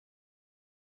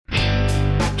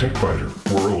TechBiter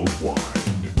Worldwide.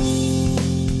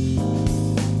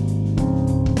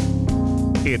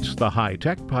 It's the High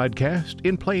Tech Podcast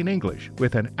in plain English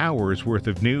with an hour's worth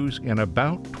of news in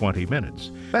about 20 minutes.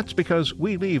 That's because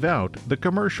we leave out the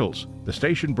commercials, the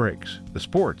station breaks, the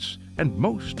sports, and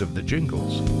most of the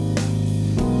jingles.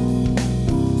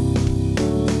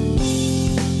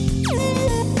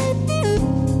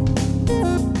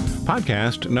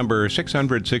 Podcast number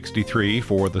 663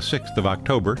 for the 6th of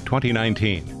October,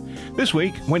 2019. This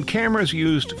week, when cameras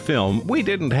used film, we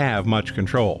didn't have much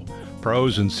control.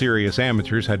 Pros and serious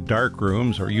amateurs had dark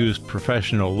rooms or used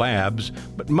professional labs,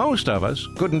 but most of us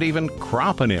couldn't even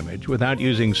crop an image without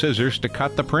using scissors to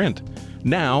cut the print.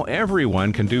 Now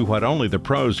everyone can do what only the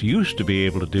pros used to be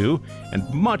able to do,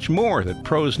 and much more that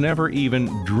pros never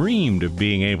even dreamed of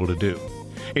being able to do.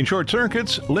 In short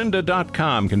circuits,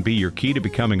 lynda.com can be your key to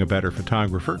becoming a better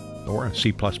photographer, or a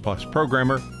C++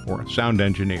 programmer, or a sound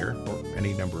engineer, or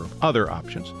any number of other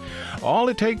options. All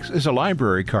it takes is a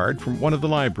library card from one of the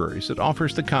libraries that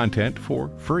offers the content for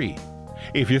free.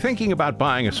 If you're thinking about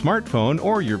buying a smartphone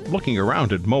or you're looking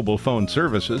around at mobile phone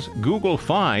services, Google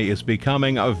Fi is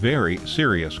becoming a very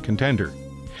serious contender.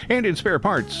 And in spare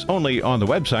parts, only on the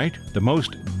website, the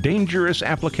most dangerous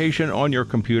application on your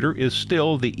computer is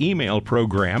still the email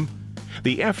program.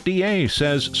 The FDA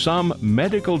says some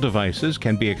medical devices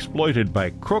can be exploited by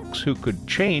crooks who could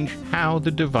change how the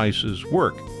devices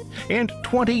work. And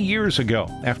 20 years ago,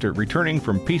 after returning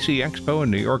from PC Expo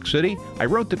in New York City, I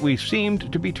wrote that we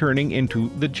seemed to be turning into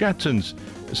the Jetsons.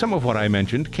 Some of what I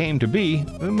mentioned came to be,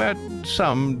 but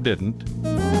some didn't.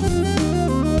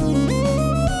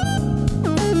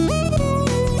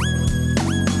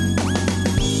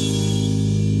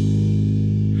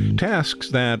 Tasks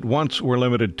that once were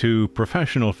limited to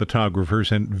professional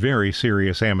photographers and very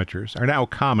serious amateurs are now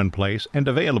commonplace and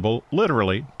available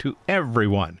literally to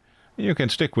everyone. You can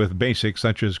stick with basics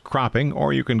such as cropping,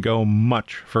 or you can go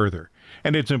much further.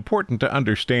 And it's important to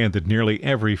understand that nearly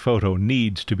every photo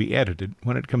needs to be edited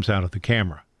when it comes out of the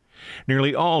camera.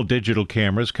 Nearly all digital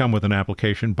cameras come with an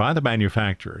application by the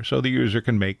manufacturer so the user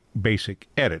can make basic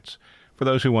edits. For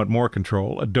those who want more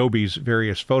control, Adobe's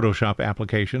various Photoshop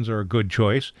applications are a good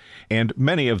choice, and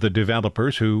many of the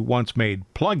developers who once made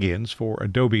plugins for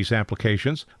Adobe's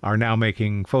applications are now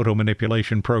making photo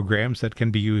manipulation programs that can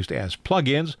be used as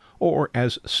plugins or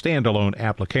as standalone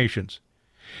applications.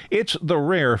 It's the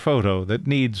rare photo that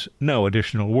needs no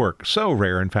additional work, so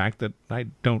rare, in fact, that I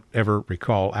don't ever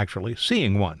recall actually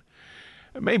seeing one.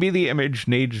 Maybe the image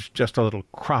needs just a little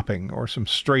cropping or some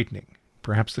straightening.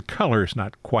 Perhaps the color's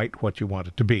not quite what you want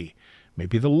it to be.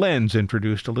 Maybe the lens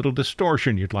introduced a little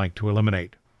distortion you'd like to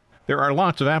eliminate. There are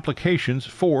lots of applications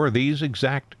for these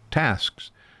exact tasks.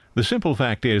 The simple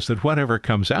fact is that whatever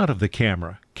comes out of the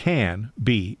camera can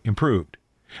be improved.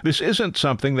 This isn't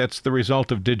something that's the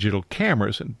result of digital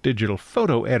cameras and digital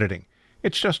photo editing.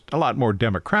 It's just a lot more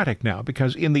democratic now,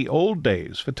 because in the old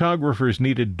days, photographers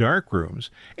needed dark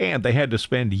rooms, and they had to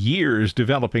spend years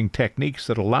developing techniques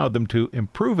that allowed them to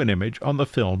improve an image on the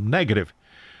film negative.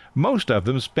 Most of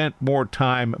them spent more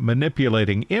time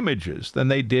manipulating images than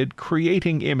they did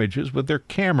creating images with their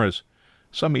cameras.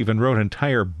 Some even wrote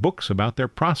entire books about their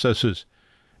processes.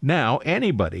 Now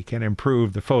anybody can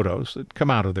improve the photos that come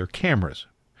out of their cameras.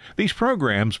 These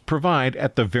programs provide,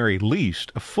 at the very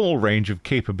least, a full range of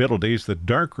capabilities that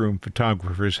darkroom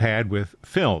photographers had with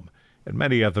film, and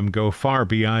many of them go far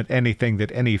beyond anything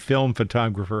that any film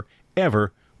photographer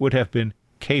ever would have been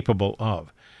capable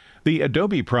of. The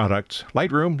Adobe products,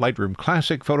 Lightroom, Lightroom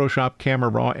Classic, Photoshop, Camera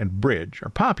Raw, and Bridge, are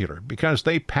popular because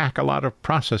they pack a lot of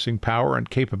processing power and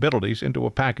capabilities into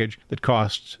a package that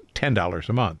costs $10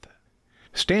 a month.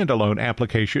 Standalone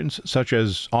applications such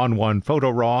as On1 Photo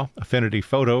Raw, Affinity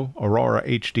Photo, Aurora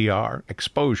HDR,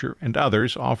 Exposure, and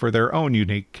others offer their own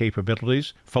unique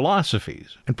capabilities,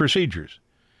 philosophies, and procedures.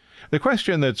 The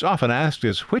question that's often asked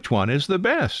is, which one is the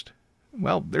best?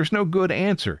 Well, there's no good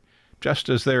answer, just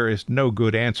as there is no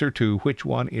good answer to which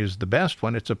one is the best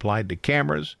when it's applied to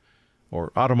cameras,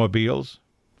 or automobiles,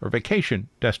 or vacation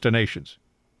destinations.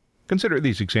 Consider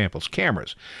these examples.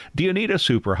 Cameras. Do you need a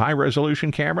super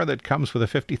high-resolution camera that comes with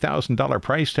a $50,000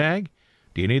 price tag?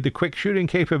 Do you need the quick shooting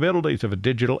capabilities of a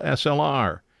digital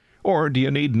SLR? Or do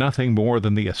you need nothing more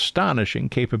than the astonishing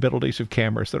capabilities of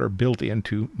cameras that are built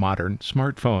into modern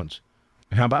smartphones?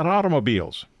 How about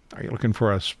automobiles? Are you looking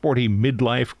for a sporty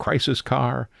midlife crisis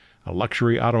car, a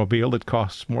luxury automobile that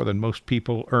costs more than most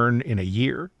people earn in a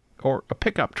year, or a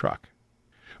pickup truck?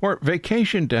 Or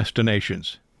vacation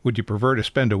destinations? Would you prefer to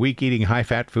spend a week eating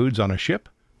high-fat foods on a ship,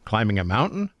 climbing a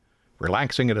mountain,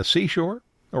 relaxing at a seashore,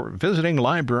 or visiting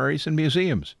libraries and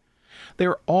museums?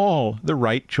 They're all the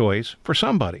right choice for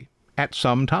somebody at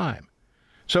some time.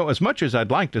 So as much as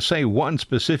I'd like to say one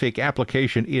specific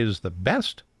application is the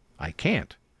best, I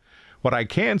can't. What I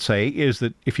can say is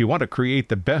that if you want to create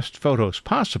the best photos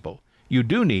possible, you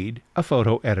do need a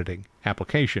photo editing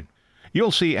application.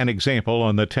 You'll see an example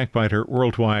on the TechBiter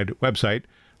Worldwide website.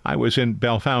 I was in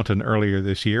Bellefontaine earlier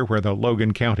this year, where the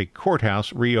Logan County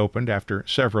Courthouse reopened after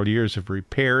several years of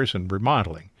repairs and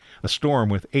remodeling. A storm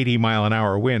with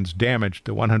 80-mile-an-hour winds damaged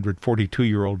the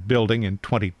 142-year-old building in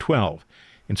 2012.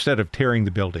 Instead of tearing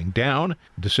the building down,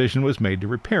 a decision was made to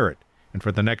repair it, and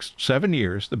for the next 7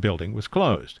 years the building was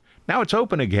closed. Now it's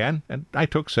open again, and I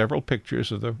took several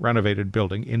pictures of the renovated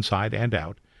building inside and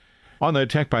out. On the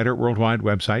TechBiter Worldwide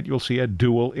website, you'll see a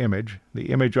dual image. The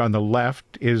image on the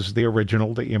left is the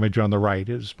original. The image on the right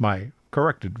is my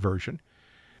corrected version.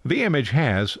 The image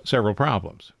has several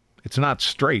problems. It's not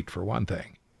straight, for one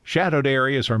thing. Shadowed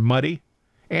areas are muddy,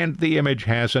 and the image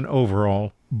has an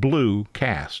overall blue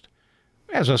cast.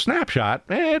 As a snapshot,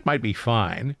 it might be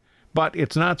fine, but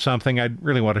it's not something I'd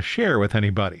really want to share with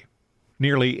anybody.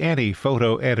 Nearly any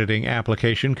photo editing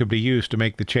application could be used to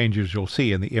make the changes you'll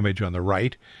see in the image on the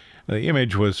right. The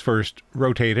image was first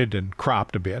rotated and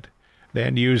cropped a bit.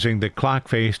 Then, using the clock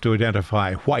face to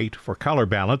identify white for color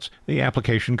balance, the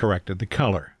application corrected the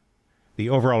color. The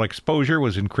overall exposure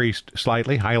was increased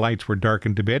slightly, highlights were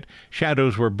darkened a bit,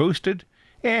 shadows were boosted,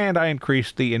 and I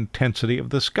increased the intensity of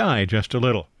the sky just a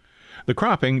little. The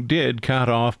cropping did cut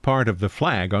off part of the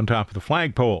flag on top of the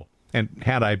flagpole, and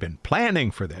had I been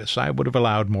planning for this, I would have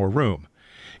allowed more room.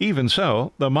 Even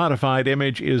so, the modified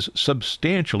image is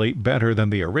substantially better than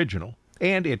the original,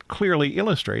 and it clearly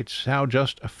illustrates how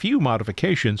just a few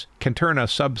modifications can turn a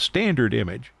substandard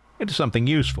image into something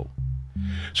useful.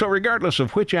 So regardless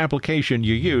of which application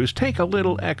you use, take a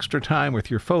little extra time with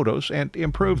your photos and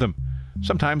improve them.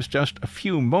 Sometimes just a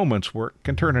few moments' work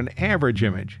can turn an average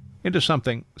image into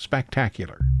something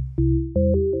spectacular.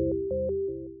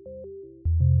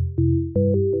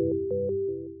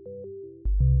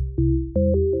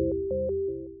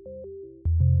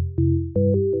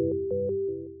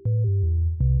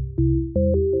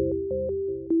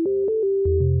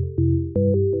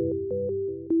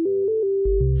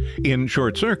 In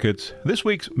Short Circuits, this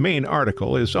week's main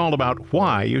article is all about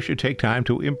why you should take time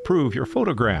to improve your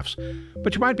photographs.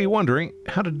 But you might be wondering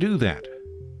how to do that.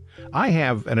 I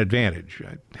have an advantage.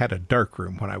 I had a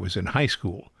darkroom when I was in high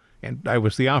school, and I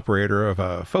was the operator of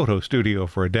a photo studio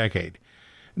for a decade.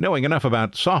 Knowing enough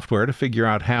about software to figure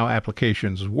out how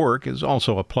applications work is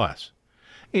also a plus.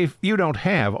 If you don't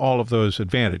have all of those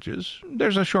advantages,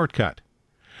 there's a shortcut.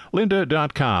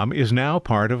 Lynda.com is now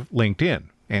part of LinkedIn,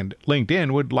 and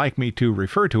LinkedIn would like me to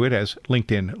refer to it as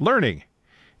LinkedIn Learning.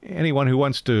 Anyone who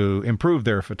wants to improve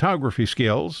their photography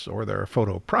skills or their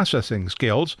photo processing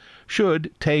skills should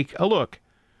take a look.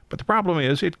 But the problem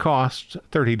is it costs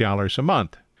 $30 a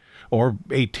month, or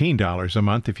 $18 a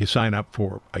month if you sign up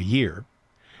for a year.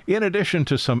 In addition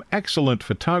to some excellent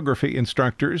photography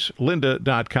instructors,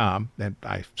 Lynda.com, and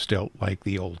I still like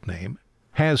the old name,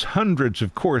 has hundreds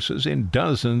of courses in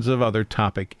dozens of other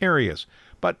topic areas.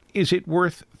 But is it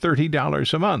worth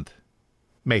 $30 a month?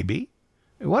 Maybe.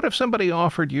 What if somebody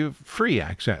offered you free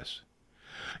access?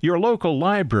 Your local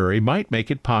library might make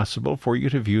it possible for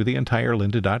you to view the entire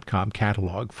Lynda.com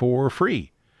catalog for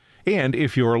free. And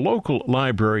if your local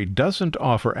library doesn't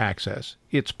offer access,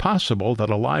 it's possible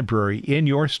that a library in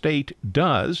your state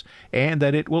does, and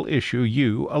that it will issue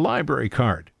you a library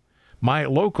card. My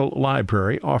local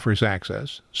library offers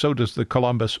access. So does the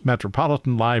Columbus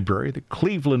Metropolitan Library, the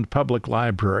Cleveland Public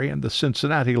Library, and the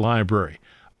Cincinnati Library.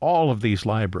 All of these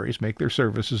libraries make their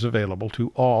services available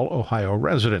to all Ohio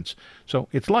residents, so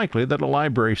it's likely that a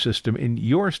library system in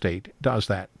your state does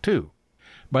that too.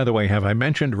 By the way, have I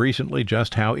mentioned recently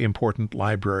just how important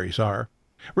libraries are?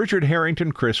 Richard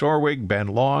Harrington, Chris Orwig, Ben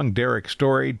Long, Derek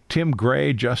Story, Tim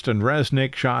Gray, Justin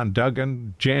Resnick, Sean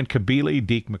Duggan, Jan Kabili,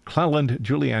 Deke McClelland,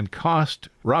 Julianne Cost,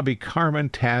 Robbie Carmen,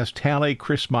 Taz Talley,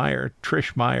 Chris Meyer,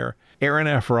 Trish Meyer, Aaron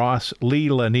F. Ross, Lee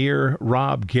Lanier,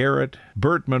 Rob Garrett,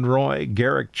 Bert Monroy,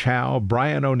 Garrick Chow,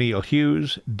 Brian O'Neill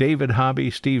Hughes, David Hobby,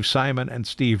 Steve Simon, and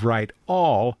Steve Wright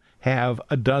all have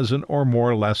a dozen or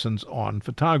more lessons on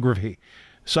photography.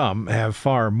 Some have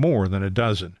far more than a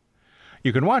dozen.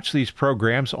 You can watch these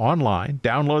programs online,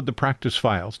 download the practice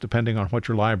files depending on what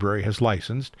your library has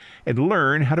licensed, and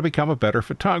learn how to become a better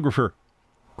photographer.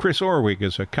 Chris Orwig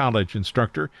is a college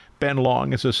instructor, Ben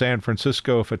Long is a San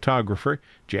Francisco photographer,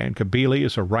 Jan Kabili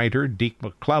is a writer, Deke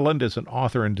McClelland is an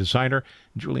author and designer,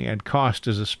 Julianne Cost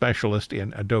is a specialist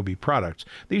in Adobe products.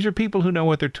 These are people who know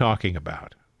what they're talking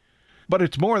about. But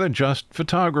it's more than just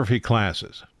photography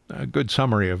classes. A good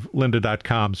summary of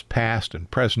lynda.com's past and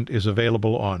present is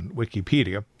available on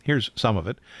Wikipedia. Here's some of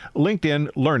it. LinkedIn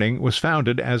Learning was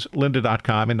founded as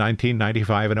lynda.com in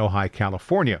 1995 in Ojai,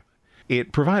 California.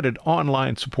 It provided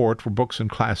online support for books and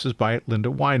classes by Linda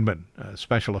Weinman, a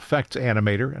special effects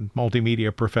animator and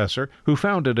multimedia professor who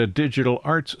founded a digital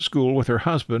arts school with her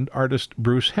husband, artist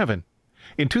Bruce Heaven.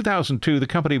 In 2002, the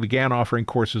company began offering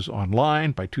courses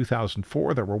online. By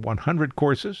 2004, there were 100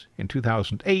 courses. In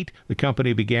 2008, the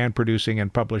company began producing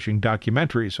and publishing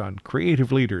documentaries on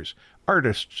creative leaders,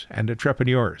 artists, and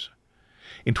entrepreneurs.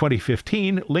 In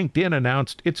 2015, LinkedIn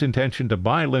announced its intention to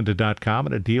buy lynda.com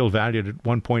in a deal valued at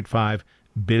 $1.5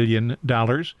 billion.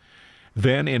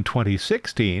 Then in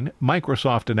 2016,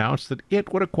 Microsoft announced that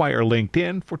it would acquire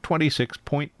LinkedIn for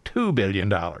 $26.2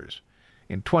 billion.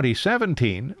 In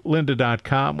 2017,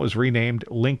 lynda.com was renamed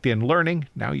LinkedIn Learning.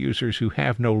 Now users who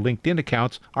have no LinkedIn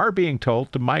accounts are being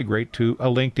told to migrate to a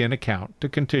LinkedIn account to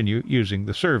continue using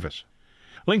the service.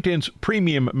 LinkedIn's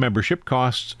premium membership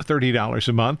costs $30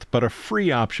 a month, but a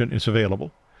free option is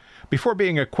available. Before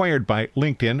being acquired by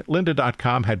LinkedIn,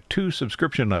 lynda.com had two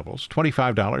subscription levels,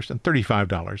 $25 and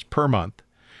 $35 per month.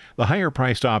 The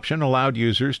higher-priced option allowed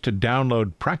users to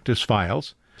download practice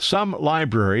files. Some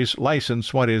libraries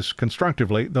license what is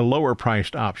constructively the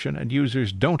lower-priced option, and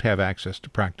users don't have access to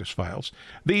practice files.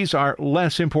 These are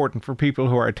less important for people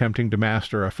who are attempting to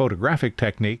master a photographic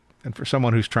technique than for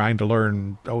someone who's trying to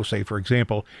learn, say, for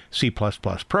example, C++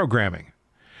 programming.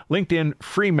 LinkedIn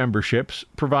free memberships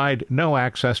provide no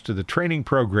access to the training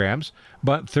programs,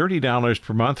 but $30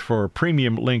 per month for a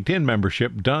premium LinkedIn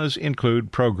membership does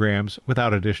include programs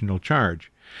without additional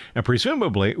charge. And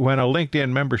presumably, when a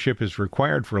LinkedIn membership is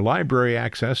required for library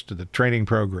access to the training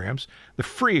programs, the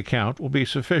free account will be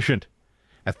sufficient.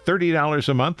 At $30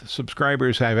 a month,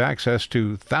 subscribers have access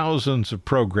to thousands of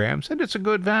programs, and it's a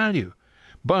good value.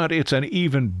 But it's an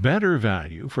even better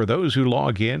value for those who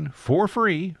log in for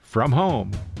free from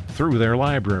home through their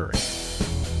library.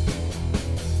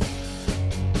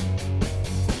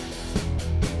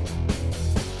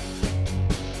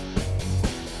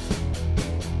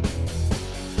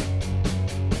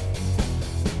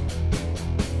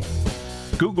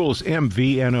 Google's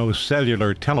MVNO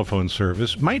cellular telephone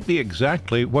service might be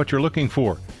exactly what you're looking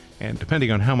for, and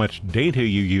depending on how much data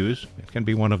you use, it can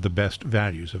be one of the best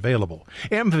values available.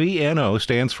 MVNO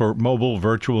stands for Mobile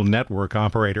Virtual Network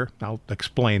Operator. I'll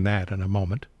explain that in a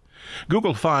moment.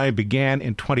 Google Fi began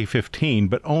in 2015,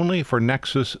 but only for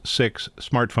Nexus 6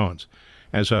 smartphones.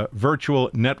 As a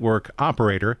virtual network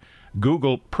operator,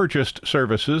 Google purchased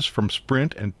services from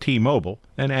Sprint and T-Mobile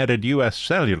and added U.S.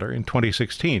 Cellular in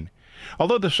 2016.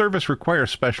 Although the service requires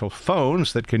special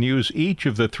phones that can use each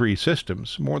of the three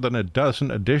systems, more than a dozen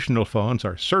additional phones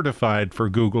are certified for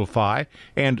Google Fi,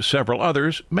 and several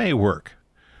others may work.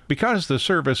 Because the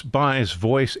service buys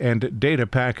voice and data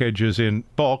packages in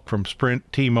bulk from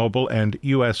Sprint, T-Mobile, and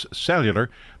U.S. Cellular,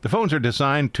 the phones are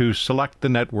designed to select the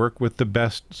network with the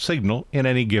best signal in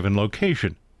any given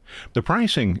location. The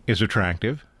pricing is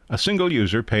attractive. A single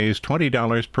user pays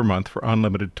 $20 per month for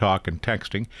unlimited talk and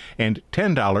texting and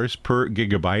 $10 per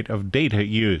gigabyte of data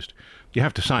used. You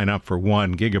have to sign up for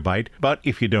 1 gigabyte, but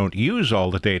if you don't use all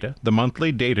the data, the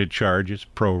monthly data charge is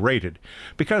prorated.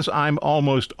 Because I'm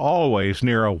almost always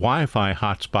near a Wi-Fi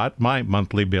hotspot, my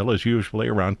monthly bill is usually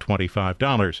around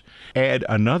 $25. Add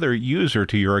another user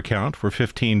to your account for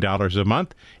 $15 a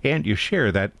month, and you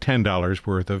share that $10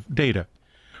 worth of data.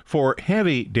 For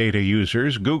heavy data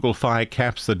users, Google Fi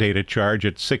caps the data charge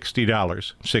at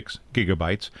 $60, 6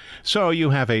 gigabytes, so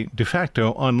you have a de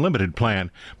facto unlimited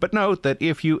plan. But note that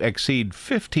if you exceed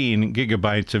 15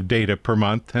 gigabytes of data per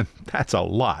month, and that's a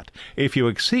lot, if you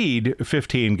exceed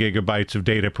 15 gigabytes of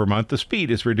data per month, the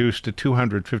speed is reduced to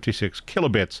 256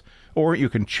 kilobits, or you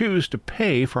can choose to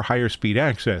pay for higher speed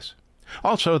access.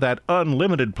 Also, that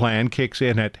unlimited plan kicks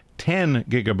in at 10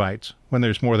 gigabytes when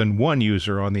there's more than one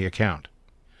user on the account.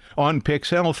 On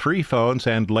Pixel 3 phones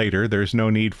and later, there's no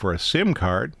need for a SIM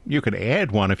card. You can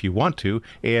add one if you want to,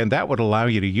 and that would allow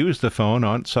you to use the phone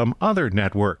on some other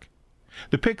network.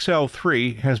 The Pixel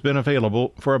 3 has been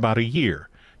available for about a year.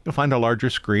 You'll find a larger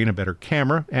screen, a better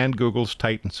camera, and Google's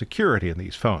tightened security in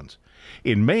these phones.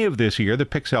 In May of this year, the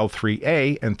Pixel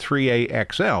 3a and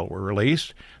 3a XL were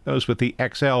released. Those with the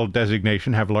XL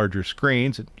designation have larger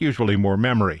screens and usually more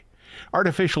memory.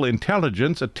 Artificial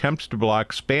intelligence attempts to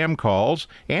block spam calls,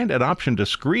 and an option to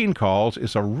screen calls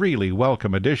is a really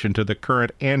welcome addition to the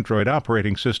current Android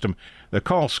operating system. The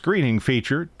call screening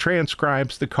feature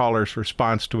transcribes the caller's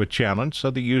response to a challenge so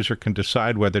the user can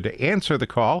decide whether to answer the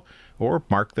call or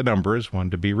mark the number as one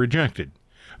to be rejected.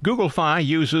 Google Fi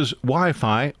uses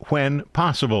Wi-Fi when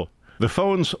possible. The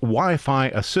phone's Wi-Fi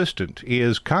assistant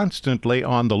is constantly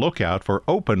on the lookout for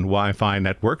open Wi-Fi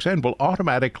networks and will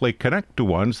automatically connect to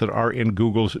ones that are in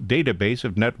Google's database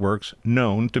of networks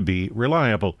known to be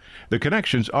reliable. The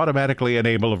connections automatically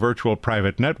enable a virtual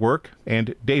private network,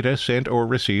 and data sent or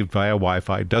received via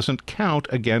Wi-Fi doesn't count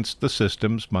against the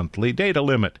system's monthly data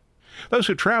limit. Those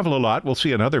who travel a lot will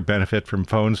see another benefit from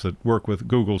phones that work with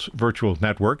Google's virtual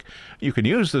network. You can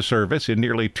use the service in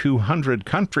nearly 200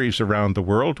 countries around the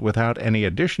world without any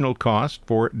additional cost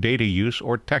for data use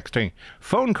or texting.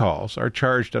 Phone calls are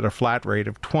charged at a flat rate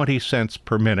of 20 cents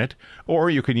per minute, or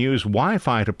you can use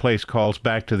Wi-Fi to place calls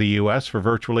back to the U.S. for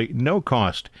virtually no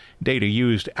cost. Data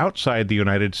used outside the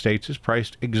United States is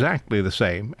priced exactly the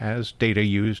same as data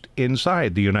used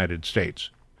inside the United States.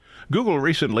 Google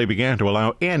recently began to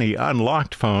allow any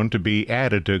unlocked phone to be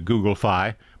added to Google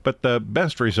Fi, but the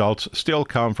best results still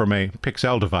come from a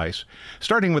Pixel device.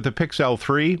 Starting with the Pixel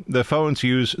 3, the phones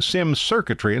use SIM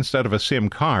circuitry instead of a SIM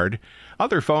card.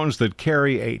 Other phones that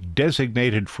carry a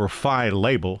designated for Fi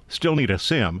label still need a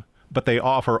SIM, but they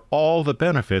offer all the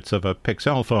benefits of a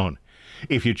Pixel phone.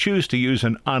 If you choose to use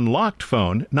an unlocked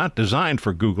phone not designed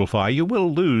for Google Fi, you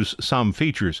will lose some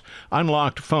features.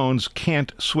 Unlocked phones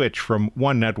can't switch from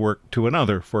one network to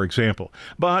another, for example,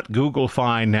 but Google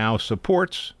Fi now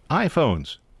supports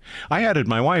iPhones. I added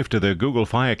my wife to the Google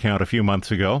Fi account a few months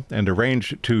ago and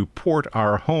arranged to port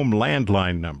our home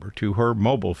landline number to her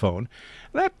mobile phone.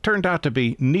 That turned out to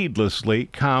be needlessly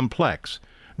complex.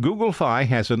 Google Fi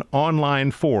has an online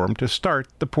form to start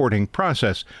the porting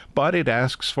process, but it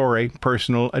asks for a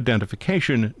personal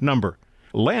identification number.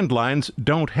 Landlines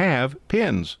don't have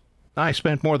PINs. I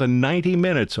spent more than 90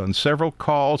 minutes on several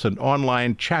calls and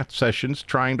online chat sessions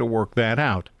trying to work that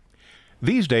out.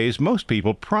 These days, most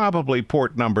people probably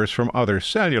port numbers from other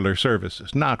cellular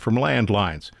services, not from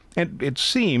landlines. And it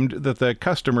seemed that the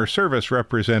customer service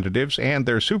representatives and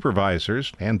their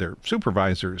supervisors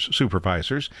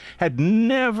supervisors had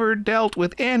never dealt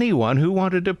with anyone who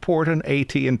wanted to port an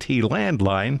AT&T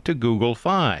landline to Google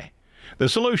Fi. The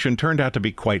solution turned out to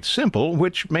be quite simple,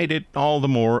 which made it all the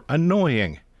more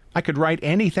annoying. I could write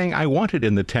anything I wanted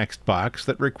in the text box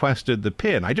that requested the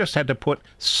PIN. I just had to put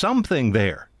something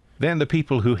there. Then the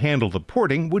people who handle the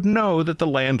porting would know that the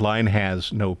landline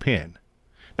has no PIN.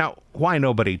 Now, why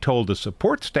nobody told the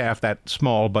support staff that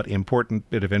small but important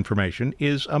bit of information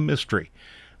is a mystery.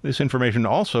 This information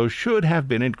also should have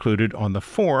been included on the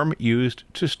form used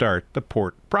to start the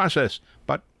port process,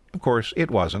 but of course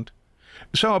it wasn't.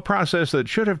 So a process that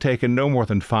should have taken no more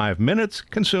than 5 minutes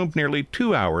consumed nearly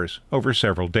 2 hours over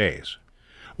several days.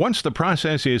 Once the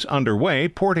process is underway,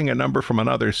 porting a number from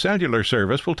another cellular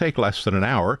service will take less than an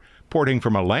hour. Porting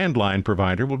from a landline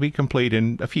provider will be complete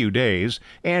in a few days,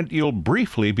 and you'll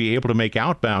briefly be able to make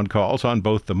outbound calls on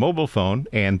both the mobile phone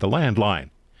and the landline.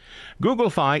 Google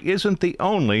Fi isn't the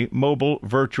only mobile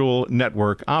virtual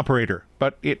network operator,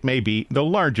 but it may be the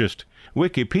largest.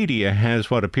 Wikipedia has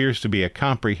what appears to be a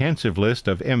comprehensive list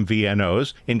of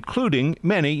MVNOs, including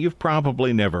many you've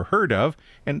probably never heard of,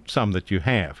 and some that you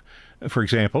have. For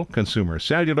example, Consumer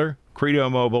Cellular, Credo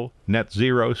Mobile,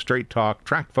 NetZero, Straight Talk,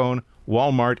 TracFone,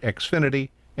 Walmart, Xfinity,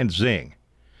 and Zing.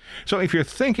 So if you're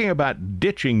thinking about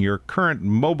ditching your current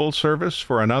mobile service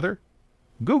for another,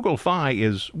 Google Fi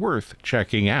is worth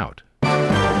checking out.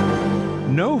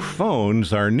 No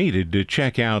phones are needed to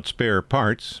check out spare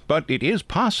parts, but it is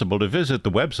possible to visit the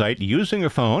website using a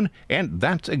phone, and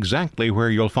that's exactly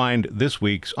where you'll find this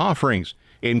week's offerings,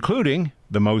 including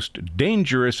the most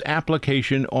dangerous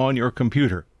application on your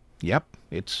computer. Yep,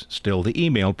 it's still the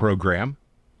email program.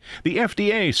 The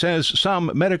FDA says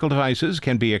some medical devices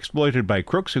can be exploited by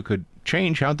crooks who could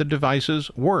change how the devices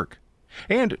work.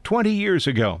 And 20 years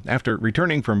ago, after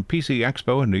returning from PC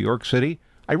Expo in New York City,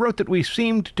 I wrote that we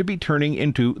seemed to be turning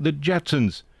into the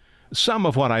Jetsons. Some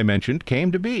of what I mentioned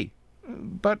came to be,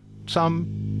 but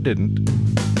some didn't.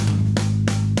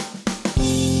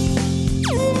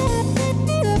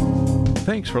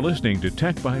 Thanks for listening to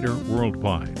TechBiter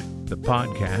Worldwide, the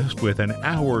podcast with an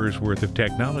hour's worth of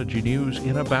technology news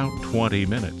in about 20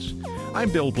 minutes. I'm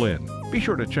Bill Blinn. Be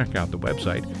sure to check out the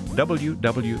website,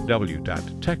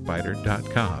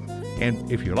 www.techbiter.com.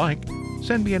 And if you like,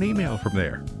 send me an email from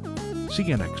there. See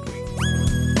you next week.